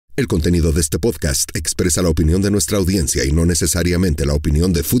El contenido de este podcast expresa la opinión de nuestra audiencia y no necesariamente la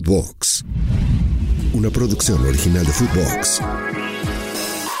opinión de Footbox. Una producción original de Footbox.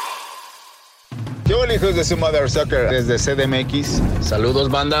 ¿Qué hola, hijos de su Mother Soccer? Desde CDMX. Saludos,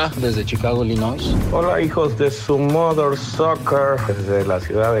 banda, desde Chicago, Illinois. Hola, hijos de su Mother Soccer, desde la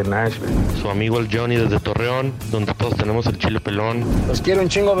ciudad de Nashville. Su amigo el Johnny desde Torreón, donde todos tenemos el chile pelón. Los quiero un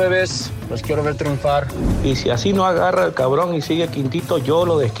chingo, bebés. Los quiero ver triunfar. Y si así no agarra el cabrón y sigue quintito, yo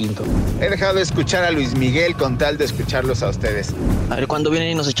lo desquinto. He dejado de escuchar a Luis Miguel con tal de escucharlos a ustedes. A ver cuándo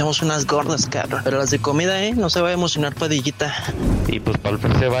vienen y nos echamos unas gordas, cabrón. Pero las de comida, no se va a emocionar, Padillita. Y pues para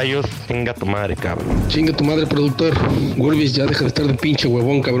el Ceballos, chinga tu madre, cabrón. Chinga tu madre, productor. Wolvis, ya deja de estar de pinche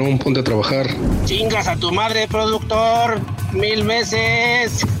huevón, cabrón. Ponte a trabajar. Chingas a tu madre, productor. 1000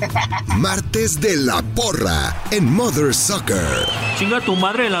 veces. Martes de la Porra en Mother Soccer. Chinga tu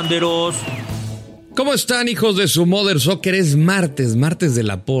madre, Landeros. ¿Cómo están, hijos de su Mother Soccer? Es martes de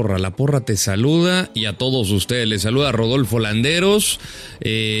la Porra. La Porra te saluda y a todos ustedes les saluda Rodolfo Landeros.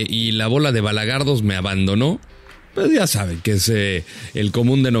 Y la bola de balagardos me abandonó. Pues ya saben que es el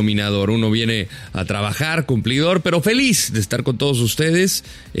común denominador. Uno viene a trabajar, cumplidor, pero feliz de estar con todos ustedes.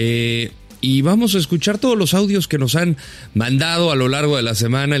 Y vamos a escuchar todos los audios que nos han mandado a lo largo de la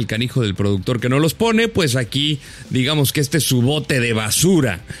semana. El canijo del productor que nos los pone, pues aquí digamos que este es su bote de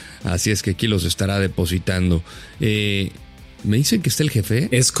basura. Así es que aquí los estará depositando. ¿Me dicen que está el jefe?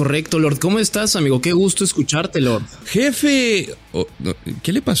 Es correcto, Lord. ¿Cómo estás, amigo? Qué gusto escucharte, Lord. Jefe,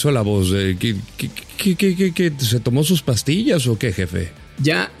 ¿qué le pasó a la voz? ¿Qué se tomó sus pastillas o qué, jefe?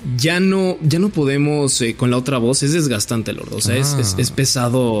 Ya no podemos con la otra voz. Es desgastante, Lord. O sea, es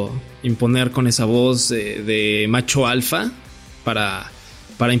pesado imponer con esa voz de macho alfa para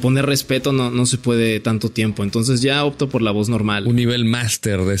imponer respeto. No se puede tanto tiempo. Entonces ya opto por la voz normal. Un nivel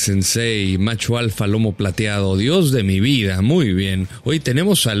máster de sensei, macho alfa, lomo plateado. Dios de mi vida, muy bien. Hoy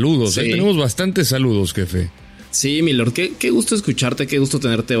tenemos saludos, sí. Tenemos bastantes saludos, jefe. Sí, mi Lord, qué gusto escucharte, qué gusto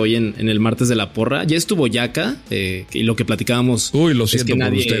tenerte hoy en el martes de la Porra. Ya estuvo Yaka, y lo que platicábamos. Uy, lo siento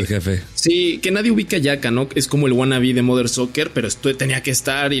por usted, jefe. Sí, que nadie ubica a Yaka, ¿no? Es como el wannabe de Mother Soccer, pero tenía que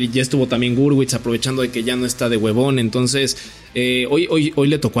estar, y ya estuvo también Gurwitz, aprovechando de que ya no está de huevón. Entonces, hoy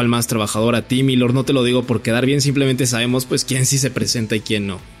le tocó al más trabajador, a ti, mi Lord. No te lo digo por quedar bien, simplemente sabemos pues quién sí se presenta y quién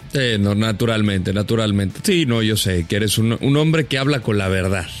no. No, naturalmente. Sí, no, yo sé que eres un hombre que habla con la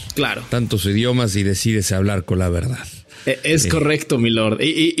verdad. Claro. Tantos idiomas y decides hablar con la verdad. Es correcto, mi Lord.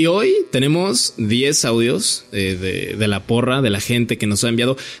 Y hoy tenemos 10 audios de la Porra, de la gente que nos ha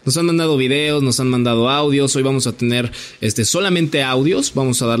enviado. Nos han mandado videos, nos han mandado audios. Hoy vamos a tener solamente audios.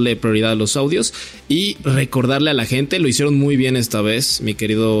 Vamos a darle prioridad a los audios y recordarle a la gente. Lo hicieron muy bien esta vez, mi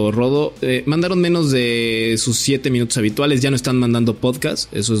querido Rodo. Mandaron menos de sus 7 minutos habituales. Ya no están mandando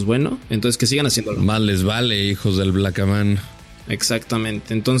podcast. Eso es bueno. Entonces que sigan haciéndolo. Más les vale, hijos del Blackaman.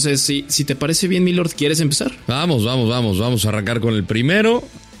 Exactamente. Entonces, si te parece bien, mi Lord, ¿quieres empezar? Vamos a arrancar con el primero.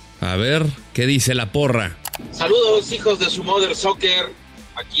 A ver, ¿qué dice la Porra? Saludos, hijos de su Mother Soccer.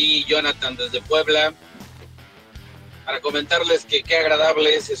 Aquí Jonathan desde Puebla. Para comentarles que qué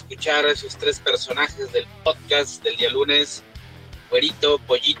agradable es escuchar a esos 3 personajes del podcast del día lunes. Güerito,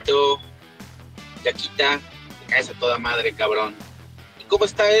 Pollito, Yaquita. Te caes a toda madre, cabrón. ¿Y cómo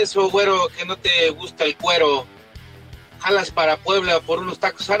está eso, güero, que no te gusta el cuero? ¿Jalas para Puebla por unos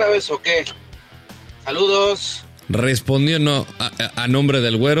tacos árabes o qué? Saludos. Respondió a nombre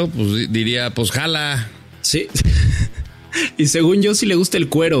del güero, pues diría, pues jala. Sí. Y según yo sí le gusta el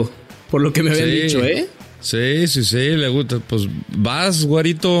cuero, por lo que me habían dicho, ¿eh? Sí, le gusta. Pues vas,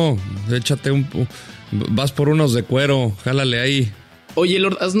 güerito, échate vas por unos de cuero, jálale ahí. Oye,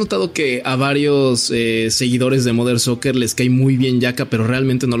 Lord, ¿has notado que a varios seguidores de Mother Soccer les cae muy bien Yaka, pero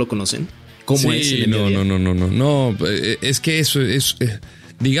realmente no lo conocen? ¿Cómo es? No, es que eso es,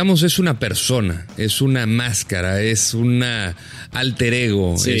 digamos, es una persona, es una máscara, es una alter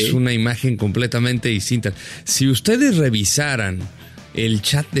ego, es una imagen completamente distinta. Si ustedes revisaran el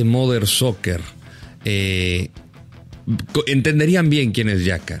chat de Mother Soccer, entenderían bien quién es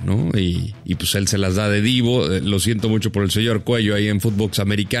Yaka, ¿no? Y pues él se las da de divo. Lo siento mucho por el señor Cuello ahí en Footbox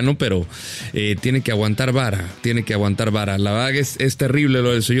americano, pero tiene que aguantar vara. La verdad es terrible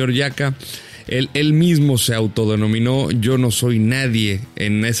lo del señor Yaka. Él mismo se autodenominó yo no soy nadie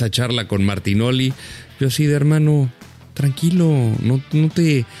en esa charla con Martinoli. Yo así de hermano, tranquilo, no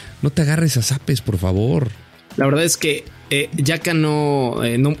te agarres a zapes, por favor. La verdad es que Yaka no,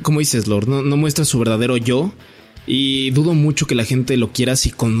 como dices, Lord, no muestra su verdadero yo. Y dudo mucho que la gente lo quiera si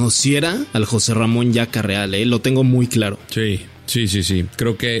conociera al José Ramón Yaka real, lo tengo muy claro. Sí.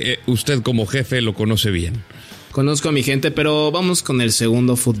 Creo que usted como jefe lo conoce bien. Conozco a mi gente, pero vamos con el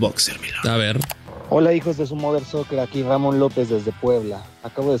segundo Footboxer, mira. A ver. Hola hijos de su Mother Soccer, aquí Ramón López desde Puebla.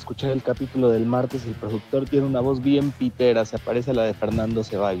 Acabo de escuchar el capítulo del martes y el productor tiene una voz bien pitera, se parece a la de Fernando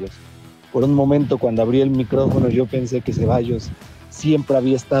Ceballos. Por un momento cuando abrí el micrófono yo pensé que Ceballos siempre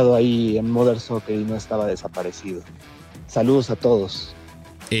había estado ahí en Mother Soccer y no estaba desaparecido. Saludos a todos.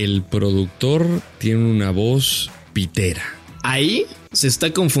 El productor tiene una voz pitera. Ahí se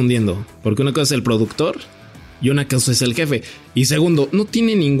está confundiendo, porque una cosa es el productor y una cosa es el jefe. Y segundo, no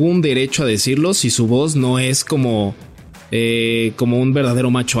tiene ningún derecho a decirlo si su voz no es como un verdadero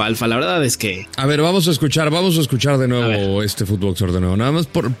macho alfa. La verdad es que... A ver, vamos a escuchar de nuevo este Footboxer de nuevo. Nada más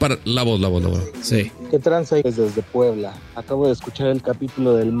para la voz. Sí. ¿Qué tranza desde Puebla? Acabo de escuchar el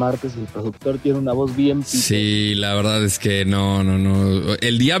capítulo del martes y el productor tiene una voz bien pitera. Sí, la verdad es que no.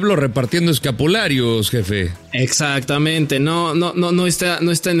 El diablo repartiendo escapularios, jefe. Exactamente, no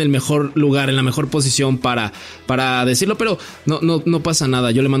está en el mejor lugar, en la mejor posición para decirlo, pero no pasa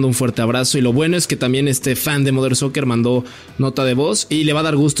nada. Yo le mando un fuerte abrazo y lo bueno es que también este fan de Mother Soccer mandó nota de voz y le va a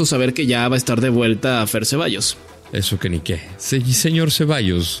dar gusto saber que ya va a estar de vuelta a Fer Ceballos. Eso que ni qué. Sí, señor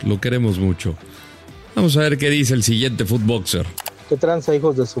Ceballos, lo queremos mucho. Vamos a ver qué dice el siguiente Footboxer. ¿Qué tranza,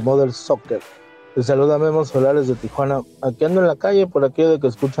 hijos de su Mother Soccer? Les saluda Memo Solares de Tijuana. Aquí ando en la calle por aquí de que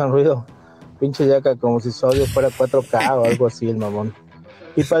escuchan ruido. Pinche yaca, como si su audio fuera 4K o algo así, el mamón.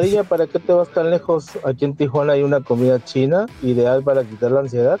 Y Padilla, ¿para qué te vas tan lejos? Aquí en Tijuana hay una comida china ideal para quitar la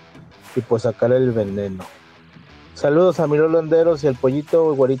ansiedad y pues sacar el veneno. Saludos a Mirolo Landeros y el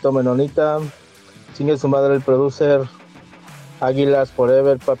pollito, el güerito menonita. Chingue su madre el producer. Águilas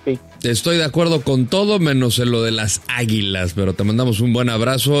forever, papi. Estoy de acuerdo con todo menos en lo de las águilas, pero te mandamos un buen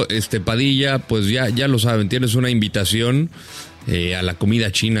abrazo. Padilla, pues ya lo saben, tienes una invitación a la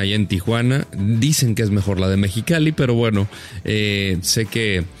comida china allá en Tijuana. Dicen que es mejor la de Mexicali, pero bueno, sé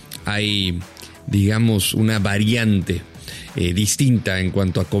que hay, digamos, una variante distinta en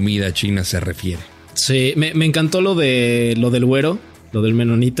cuanto a comida china se refiere. Sí, me encantó lo del güero, lo del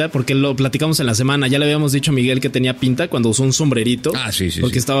menonita, porque lo platicamos en la semana. Ya le habíamos dicho a Miguel que tenía pinta cuando usó un sombrerito. Sí.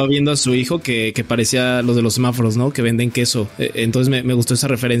 Porque estaba viendo a su hijo que parecía los de los semáforos, ¿no? Que venden queso. Entonces me gustó esa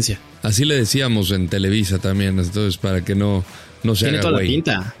referencia. Así le decíamos en Televisa también, entonces para que no se tiene haga toda güey. La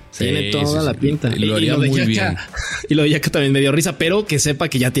pinta. Tiene toda la pinta. Y lo haría muy bien. Y lo de Yaka también me dio risa, pero que sepa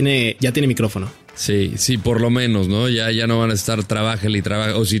que ya tiene micrófono. Sí, por lo menos, ¿no? Ya no van a estar trabajen.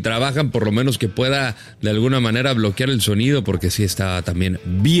 O si trabajan, por lo menos que pueda de alguna manera bloquear el sonido, porque sí está también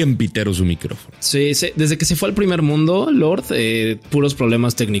bien pitero su micrófono. Sí, desde que se fue al primer mundo, Lord, puros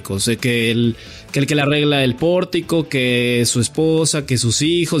problemas técnicos. Que el que le arregla el pórtico, que su esposa, que sus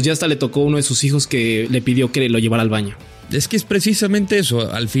hijos, ya hasta le tocó uno de sus hijos que le pidió que lo llevara al baño. Es que es precisamente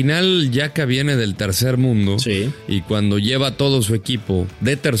eso. Al final Yaka viene del tercer mundo. Sí. Y cuando lleva todo su equipo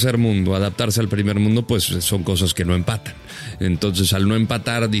de tercer mundo a adaptarse al primer mundo, pues son cosas que no empatan. Entonces al no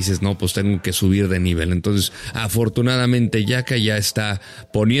empatar dices, no, pues tengo que subir de nivel. Entonces afortunadamente Yaka ya está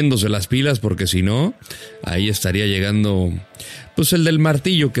poniéndose las pilas, porque si no, ahí estaría llegando pues el del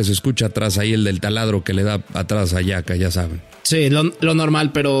martillo que se escucha atrás, ahí el del taladro que le da atrás a Yaka, ya saben. Sí, lo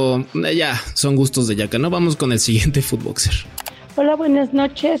normal, pero ya son gustos de Yaka, ¿no? Vamos con el siguiente Footboxer. Hola, buenas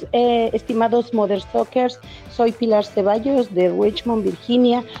noches, estimados Mother Sockers. Soy Pilar Ceballos de Richmond,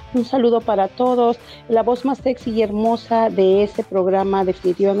 Virginia. Un saludo para todos. La voz más sexy y hermosa de ese programa,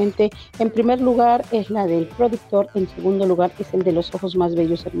 definitivamente, en primer lugar es la del productor. En segundo lugar es el de los ojos más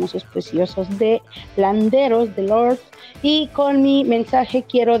bellos, hermosos, preciosos de Landeros, de Lord. Y con mi mensaje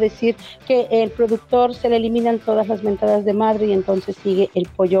quiero decir que el productor se le eliminan todas las mentadas de madre y entonces sigue el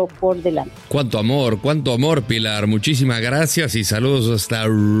pollo por delante. Cuánto amor, Pilar. Muchísimas gracias y saludos hasta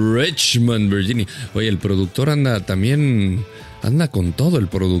Richmond, Virginia. Oye, el productor anda con todo el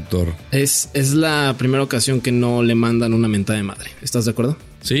productor. Es la primera ocasión que no le mandan una mentada de madre. ¿Estás de acuerdo?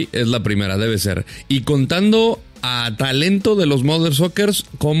 Sí, es la primera, debe ser. Y contando a talento de los Mother Sockers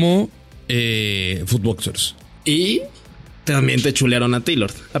como Footboxers. Y también te chulearon a ti,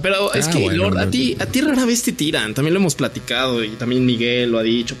 Lord. Pero es que, bueno, Lord, a ti rara vez te tiran. También lo hemos platicado y también Miguel lo ha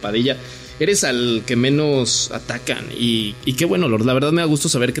dicho, Padilla. Eres al que menos atacan y qué bueno, Lord. La verdad me da gusto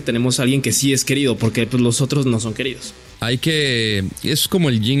saber que tenemos a alguien que sí es querido, porque pues, los otros no son queridos. Es como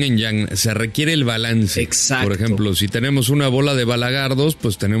el yin and yang, se requiere el balance. Exacto. Por ejemplo, si tenemos una bola de balagardos,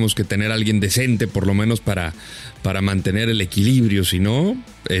 pues tenemos que tener a alguien decente, por lo menos para mantener el equilibrio. Si no,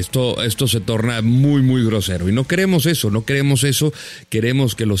 esto se torna muy, muy grosero. Y no queremos eso.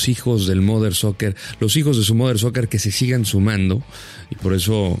 Queremos que los hijos del Mother Soccer, los hijos de su Mother Soccer, que se sigan sumando. Y por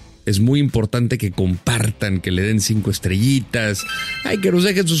eso es muy importante que compartan, que le den 5 estrellitas. Que nos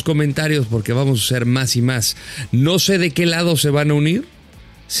dejen sus comentarios porque vamos a ser más y más. No sé de qué lado se van a unir.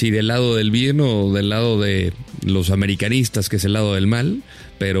 Si del lado del bien o del lado de los americanistas, que es el lado del mal.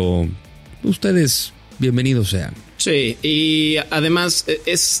 Pero ustedes bienvenidos sean. Sí, y además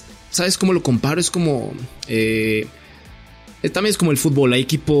 ¿sabes cómo lo comparo? Es como... también es como el fútbol. Hay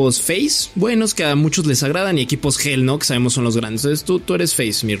equipos face buenos que a muchos les agradan y equipos heel, ¿no? Que sabemos son los grandes. Entonces tú eres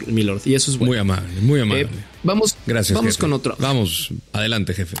face, mi lord, y eso es bueno. Muy amable, muy amable. Gracias, vamos jefe. con otro. Vamos,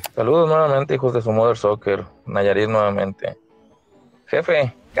 adelante, jefe. Saludos nuevamente, hijos de su Mother Soccer. Nayarit nuevamente.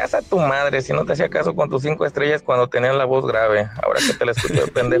 Jefe, casa a tu madre. Si no te hacía caso con tus 5 estrellas cuando tenías la voz grave. Ahora que te la escucho de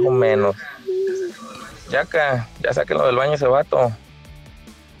pendejo menos. Ya sáquenlo del baño ese vato.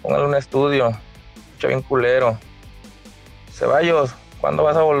 Póngale un estudio. Escucha bien culero. Ceballos, ¿cuándo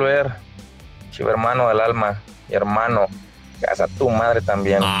vas a volver? Chivermano del alma, mi hermano. Casa a tu madre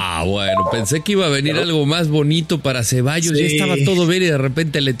también. Ah, bueno, pensé que iba a venir algo más bonito para Ceballos. Sí. Ya estaba todo bien y de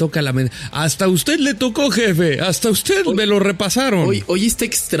repente le toca la... Hasta usted le tocó, jefe. Hasta usted me lo repasaron. Hoy está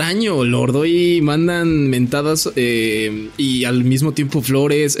extraño, Lord. Hoy mandan mentadas y al mismo tiempo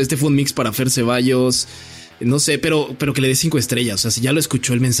flores. Este fue un mix para Fer Ceballos. No sé, pero que le dé 5 estrellas. O sea, si ya lo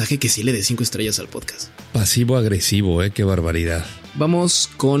escuchó el mensaje, que sí le dé 5 estrellas al podcast. Pasivo-agresivo, qué barbaridad. Vamos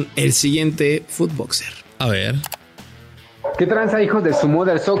con el siguiente Footboxer. A ver. ¿Qué tranza, hijos de su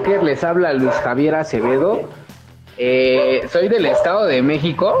Mother Soccer? Les habla Luis Javier Acevedo. Soy del Estado de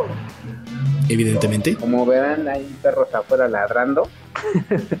México. Evidentemente. Como verán, hay perros afuera ladrando.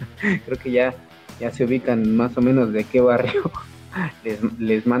 Creo que ya se ubican más o menos de qué barrio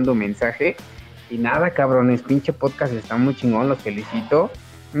les mando mensaje. Y nada, cabrones, pinche podcast está muy chingón, los felicito.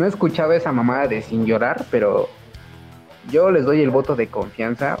 No he escuchado esa mamada de Sin Llorar, pero yo les doy el voto de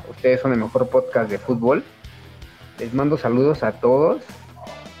confianza. Ustedes son el mejor podcast de fútbol. Les mando saludos a todos.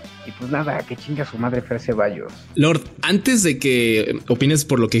 Y pues nada, que chinga su madre Fer Ceballos. Lord, antes de que opines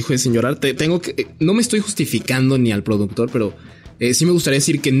por lo que dijo de Sin Llorar, no me estoy justificando ni al productor, pero sí me gustaría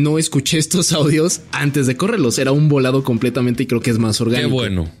decir que no escuché estos audios antes de correrlos. Era un volado completamente y creo que es más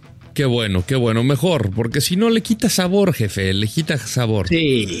orgánico. Qué bueno, mejor, porque si no le quita sabor, jefe, le quita sabor.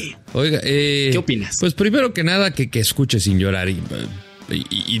 Sí. Oiga, ¿qué opinas? Pues primero que nada que escuche Sin Llorar y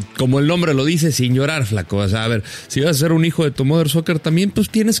como el nombre lo dice, sin llorar, flaco. O sea, a ver, si vas a ser un hijo de tu Mother Soccer también, pues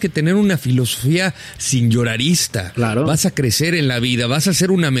tienes que tener una filosofía sin llorarista. Claro. Vas a crecer en la vida, vas a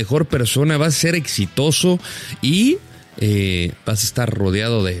ser una mejor persona, vas a ser exitoso y vas a estar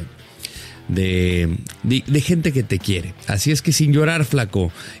rodeado de gente que te quiere. Así es que sin llorar,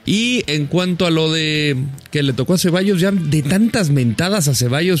 flaco. Y en cuanto a lo de que le tocó a Ceballos, ya de tantas mentadas a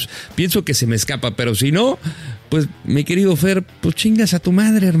Ceballos, pienso que se me escapa, pero si no, pues mi querido Fer, pues chingas a tu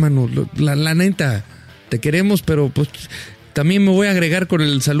madre, hermano. La neta, te queremos, pero pues también me voy a agregar con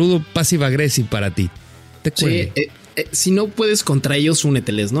el saludo passive-aggressive para ti. Te cuelgue. Sí, si no puedes contra ellos,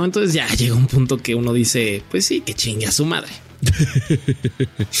 úneteles, ¿no? Entonces ya llega un punto que uno dice, pues sí, que chingue a su madre.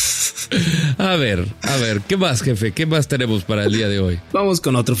 A ver, ¿qué más, jefe? ¿Qué más tenemos para el día de hoy? Vamos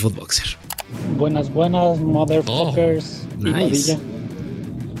con otro Footboxer. Buenas, motherfuckers. Nice.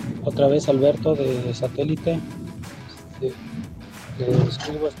 Otra vez Alberto de Satélite. Le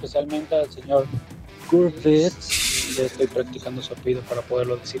escribo especialmente al señor Gurvitz. Le estoy practicando su apellido para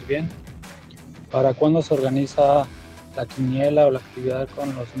poderlo decir bien. ¿Para cuándo se organiza la quiniela o la actividad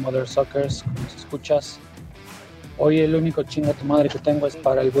con los Mother Soccers? Como se escuchas. Hoy el único chinga tu madre que tengo es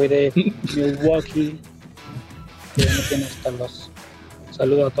para el güey de Milwaukee, que no tiene hasta los.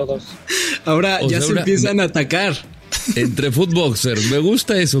 Saludo a todos. Ahora ya se empiezan a atacar. Entre Footboxer, me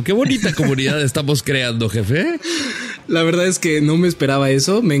gusta eso. Qué bonita comunidad estamos creando, jefe. La verdad es que no me esperaba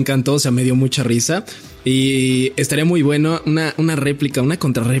eso. Me encantó, o sea, me dio mucha risa. Y estaría muy bueno una réplica, una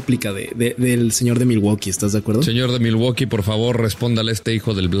contrarréplica del señor de Milwaukee. ¿Estás de acuerdo? Señor de Milwaukee, por favor, respóndale a este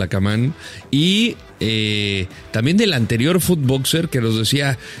hijo del Blackaman. Y también del anterior Footboxer que nos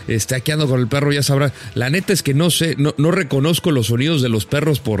decía, aquí ando con el perro, ya sabrá. La neta es que no sé, no reconozco los sonidos de los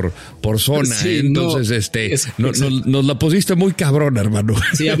perros por zona. Sí, entonces, nos la pusiste muy cabrón, hermano.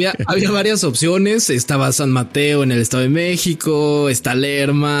 Sí, había varias opciones. Estaba San Mateo en el Estado de México, está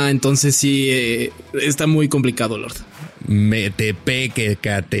Lerma. Entonces sí, está muy complicado, Lord. Metepec,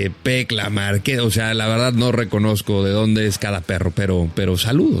 Ecatepec, La Marqués, o sea, la verdad no reconozco de dónde es cada perro, pero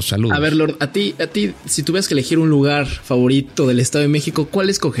saludos. A ver, Lord, a ti, si tuvieras que elegir un lugar favorito del Estado de México, ¿cuál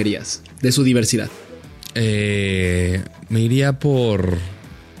escogerías de su diversidad? Me iría por...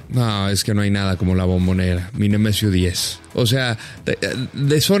 No, es que no hay nada como la Bombonera, mi Nemesio 10. O sea,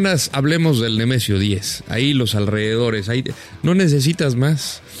 de zonas, hablemos del Nemesio 10. Ahí los alrededores, ahí no necesitas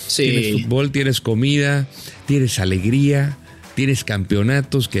más. Sí. Tienes fútbol, tienes comida, tienes alegría, tienes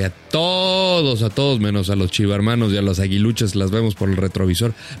campeonatos que a todos menos a los chivarmanos y a los aguiluchas las vemos por el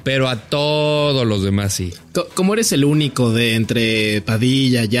retrovisor, pero a todos los demás sí. Como eres el único de entre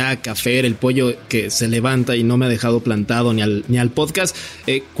Padilla, Yaca, Fer, el pollo que se levanta y no me ha dejado plantado ni al podcast,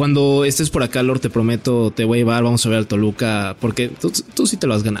 cuando estés por acá, Lord, te prometo, te voy a llevar, vamos a ver al Toluca, porque tú sí te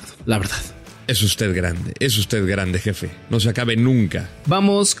lo has ganado, la verdad. Es usted grande, jefe. No se acabe nunca.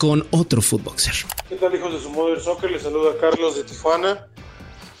 Vamos con otro footboxer. ¿Qué tal, hijos de su Mother Soccer? Les saluda Carlos de Tijuana.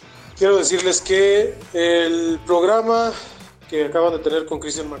 Quiero decirles que el programa que acaban de tener con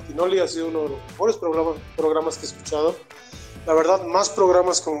Cristian Martinoli ha sido uno de los mejores programas que he escuchado. La verdad, más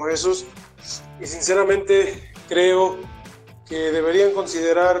programas como esos. Y sinceramente creo que deberían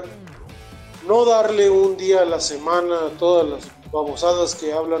considerar no darle un día a la semana a todas las babosadas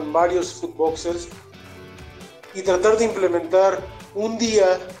que hablan varios footboxers y tratar de implementar un día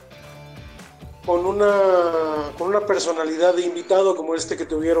con una personalidad de invitado como este que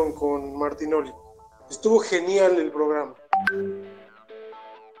tuvieron con Martinoli. Estuvo genial el programa.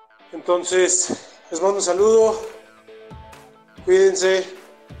 Entonces, les mando un saludo. Cuídense.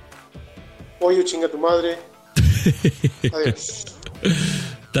 Pollo, chinga tu madre. Adiós.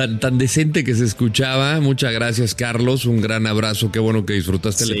 Tan decente que se escuchaba. Muchas gracias, Carlos. Un gran abrazo. Qué bueno que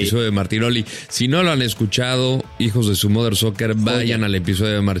disfrutaste el episodio de Martinoli. Si no lo han escuchado, hijos de su Mother Soccer, vayan al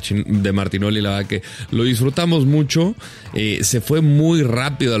episodio de Martinoli. La verdad que lo disfrutamos mucho. Se fue muy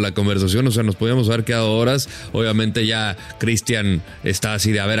rápido la conversación. O sea, nos podíamos haber quedado horas. Obviamente ya Cristian está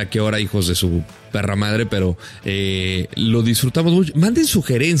así de a ver a qué hora, hijos de su perra madre, pero lo disfrutamos mucho. Manden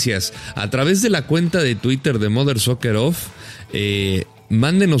sugerencias a través de la cuenta de Twitter de Mother Soccer Off.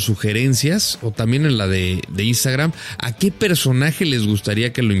 Mándenos sugerencias, o también en la de Instagram, a qué personaje les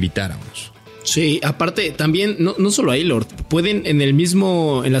gustaría que lo invitáramos. Sí, aparte también, no solo ahí, Lord, pueden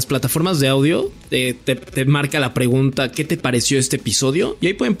en las plataformas de audio, te marca la pregunta, ¿qué te pareció este episodio? Y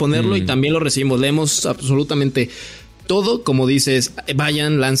ahí pueden ponerlo y también lo recibimos, leemos absolutamente todo. Como dices,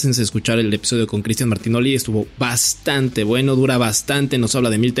 vayan, láncense a escuchar el episodio con Cristian Martinoli, estuvo bastante bueno, dura bastante, nos habla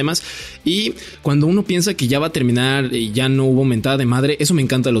de 1000 temas. Y cuando uno piensa que ya va a terminar y ya no hubo mentada de madre, eso me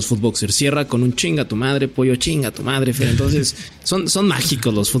encanta de los footboxers. Cierra con un chinga tu madre, pollo, chinga tu madre, Fer. Entonces son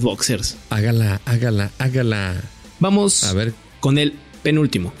mágicos los footboxers. Hágala. Vamos a ver con el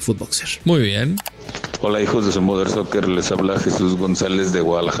penúltimo footboxer. Muy bien. Hola, hijos de su Mother Soccer, les habla Jesús González de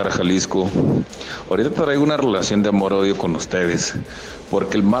Guadalajara, Jalisco. Ahorita traigo una relación de amor-odio con ustedes,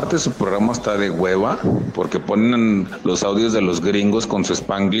 porque el martes su programa está de hueva, porque ponen los audios de los gringos con su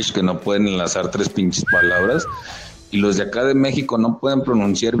Spanglish que no pueden enlazar 3 pinches palabras, y los de acá de México no pueden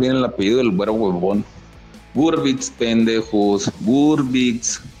pronunciar bien el apellido del güero huevón. Gurbitz, pendejos,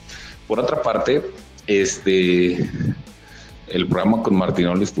 Gurbitz. Por otra parte, el programa con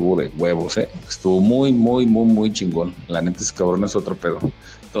Martinoli estuvo de huevos, estuvo muy chingón. La neta, ese cabrón es otro pedo.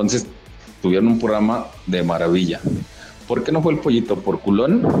 Entonces, tuvieron un programa de maravilla. ¿Por qué no fue el pollito? ¿Por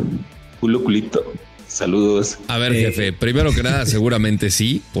culón? Culito. Saludos. A ver, jefe, primero que nada, seguramente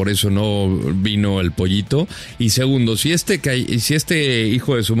sí, por eso no vino el pollito. Y segundo, si este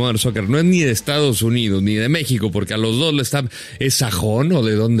hijo de su Mother Soccer no es ni de Estados Unidos ni de México, porque a los dos le están... ¿Es sajón o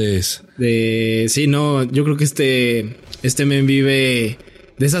de dónde es? Sí, no, yo creo que este men vive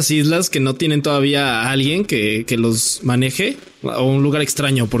de esas islas que no tienen todavía a alguien que los maneje, o un lugar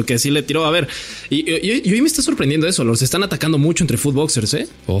extraño, porque así le tiró. A ver, y hoy me está sorprendiendo eso, los están atacando mucho entre footboxers,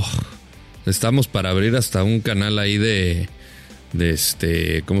 Estamos para abrir hasta un canal ahí de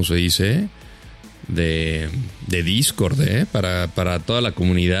 ¿cómo se dice? De Discord, para toda la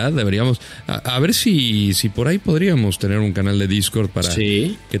comunidad. Deberíamos a ver si por ahí podríamos tener un canal de Discord para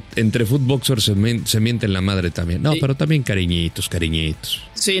que entre footboxers se mienten la madre también. No, pero también cariñitos.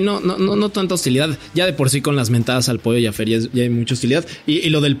 Sí, no tanta hostilidad. Ya de por sí con las mentadas al pollo y a Fer ya hay mucha hostilidad. Y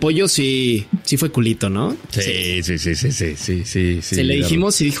lo del pollo sí fue culito, ¿no? Sí. Se le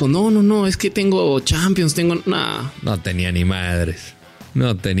dijimos y dijo, no, es que tengo Champions, No tenía ni madres.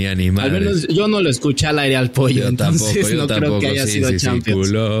 Al menos yo no lo escuché al aire al pollo, entonces yo tampoco, creo que haya sido Champions.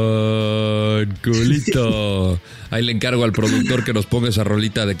 Culito. Ahí le encargo al productor que nos ponga esa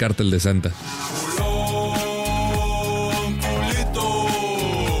rolita de Cártel de Santa.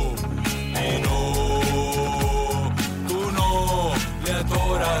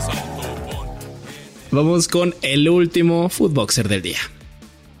 Vamos con el último footboxer del día.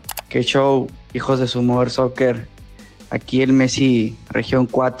 Qué show, hijos de su Mother Soccer. Aquí el Messi, región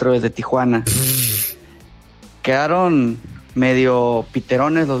 4 desde Tijuana. Quedaron medio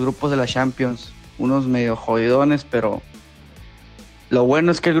piterones los grupos de la Champions. Unos medio jodidones, pero lo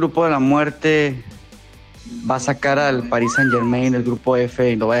bueno es que el grupo de la muerte va a sacar al Paris Saint-Germain del grupo F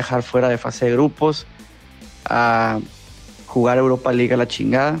y lo va a dejar fuera de fase de grupos. jugar Europa League a la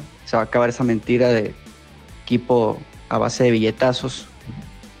chingada. Se va a acabar esa mentira de equipo a base de billetazos.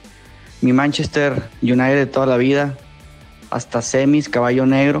 Mi Manchester United de toda la vida, hasta semis, caballo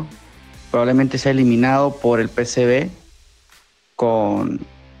negro, probablemente sea eliminado por el PSV con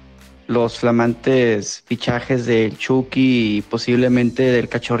los flamantes fichajes del Chucky y posiblemente del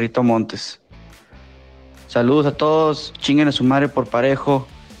Cachorrito Montes. Saludos a todos, chinguen a su madre por parejo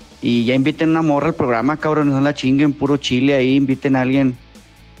y ya inviten una morra al programa, cabrones, no la chinguen, puro chile ahí, inviten a alguien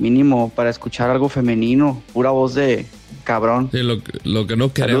mínimo para escuchar algo femenino, pura voz de cabrón. Sí, lo que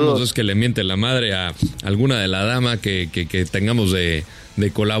no queremos Saludos. es que le miente la madre a alguna de la dama que tengamos de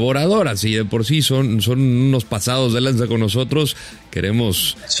colaboradoras, y de por sí son unos pasados de lanza con nosotros.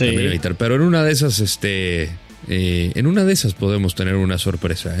 Queremos también evitar, pero en una de esas podemos tener una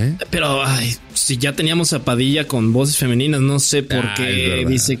sorpresa, ¿eh? Pero si ya teníamos a Padilla con voces femeninas, no sé por qué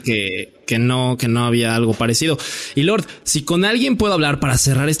dice que no había algo parecido. Y Lord, si con alguien puedo hablar para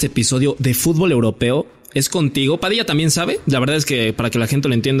cerrar este episodio de fútbol europeo, es contigo. Padilla también sabe. La verdad es que para que la gente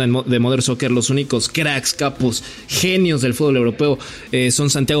lo entienda de Modern Soccer, los únicos cracks, capos, genios del fútbol europeo son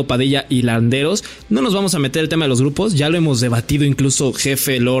Santiago Padilla y Landeros. No nos vamos a meter el tema de los grupos. Ya lo hemos debatido incluso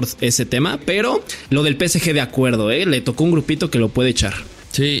jefe Lord ese tema. Pero lo del PSG de acuerdo, le tocó un grupito que lo puede echar.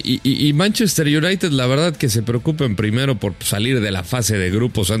 Sí, y Manchester United, la verdad que se preocupen primero por salir de la fase de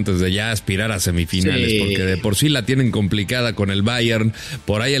grupos antes de ya aspirar a semifinales, porque de por sí la tienen complicada con el Bayern,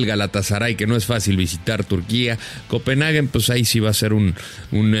 por ahí el Galatasaray, que no es fácil visitar Turquía, Copenhague, pues ahí sí va a ser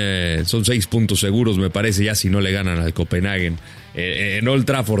son 6 puntos seguros, me parece, ya si no le ganan al Copenhague en Old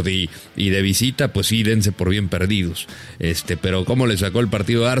Trafford y de visita, pues sí, dense por bien perdidos. Pero cómo le sacó el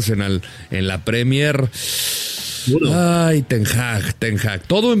partido a Arsenal en la Premier. Ay, Ten Hag.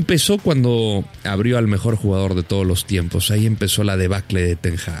 Todo empezó cuando abrió al mejor jugador de todos los tiempos. Ahí empezó la debacle de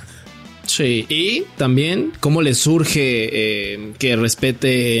Ten Hag. Sí, y también cómo le surge que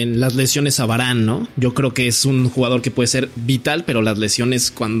respete las lesiones a Varane, ¿no? Yo creo que es un jugador que puede ser vital, pero las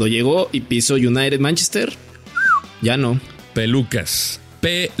lesiones cuando llegó y pisó United Manchester, ya no. Pelucas.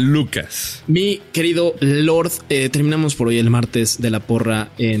 Mi querido Lord, terminamos por hoy el martes de la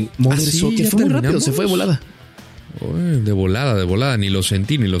porra en Modern Soccer. Fue muy rápido, se fue de volada. De volada, ni lo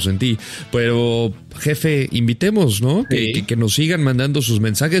sentí. Pero, jefe, invitemos, ¿no? Sí. Que nos sigan mandando sus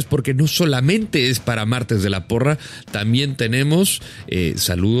mensajes, porque no solamente es para martes de la porra, también tenemos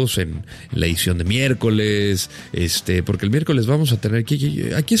saludos en la edición de miércoles, porque el miércoles vamos a tener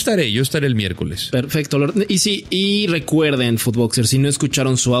aquí estaré, yo estaré el miércoles. Perfecto, Lord. Y recuerden, Footboxer, si no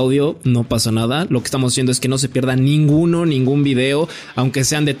escucharon su audio, no pasa nada. Lo que estamos haciendo es que no se pierdan ningún video, aunque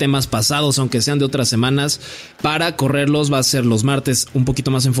sean de temas pasados, aunque sean de otras semanas. Para correrlos va a ser los martes un poquito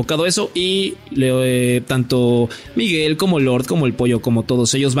más enfocado a eso, y tanto Miguel como Lord como el Pollo como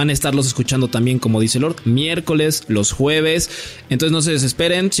todos ellos van a estarlos escuchando también, como dice Lord, miércoles, los jueves. Entonces no se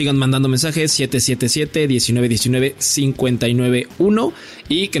desesperen, sigan mandando mensajes 777-1919-591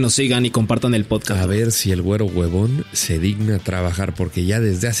 y que nos sigan y compartan el podcast. A ver si el güero huevón se digna a trabajar, porque ya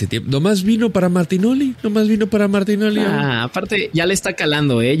desde hace tiempo nomás vino para Martinoli. Aparte ya le está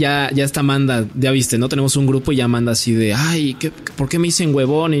calando, ya está manda, ya viste, no tenemos un grupo y ya manda así de, ay, ¿por qué me dicen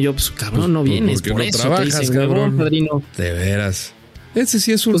huevón? Y yo, pues cabrón, no vienes, por no eso trabajas, te dicen cabrón, huevón, padrino. De veras. Ese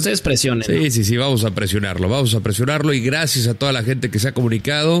sí es un... Ustedes presionen. Sí, vamos a presionarlo, y gracias a toda la gente que se ha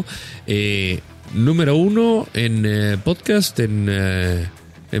comunicado. Número 1 en podcast en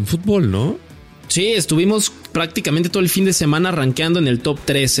fútbol, ¿no? Sí, estuvimos prácticamente todo el fin de semana rankeando en el top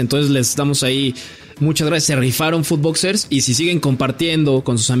 3, entonces les damos ahí... Muchas gracias, se rifaron Footboxers, y si siguen compartiendo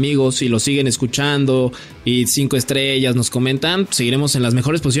con sus amigos y lo siguen escuchando y 5 estrellas nos comentan, seguiremos en las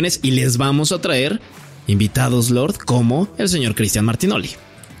mejores posiciones y les vamos a traer invitados, Lord, como el señor Cristian Martinoli.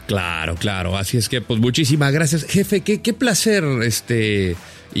 Claro, así es que pues muchísimas gracias, jefe, qué placer,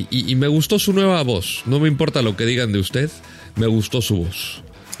 y me gustó su nueva voz, no me importa lo que digan de usted, me gustó su voz.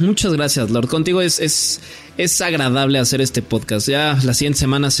 Muchas gracias, Lord. Contigo es agradable hacer este podcast. Ya la siguiente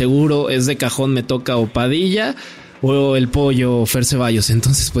semana seguro es de cajón, me toca o Padilla o el Pollo o Fer Ceballos.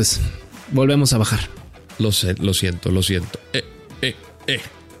 Entonces, pues, volvemos a bajar. Lo siento.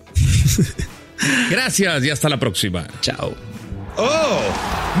 Gracias y hasta la próxima. Chao. ¡Oh!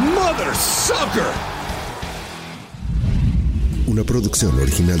 ¡Mother Soccer! Una producción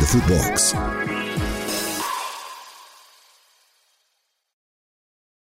original de Footbox.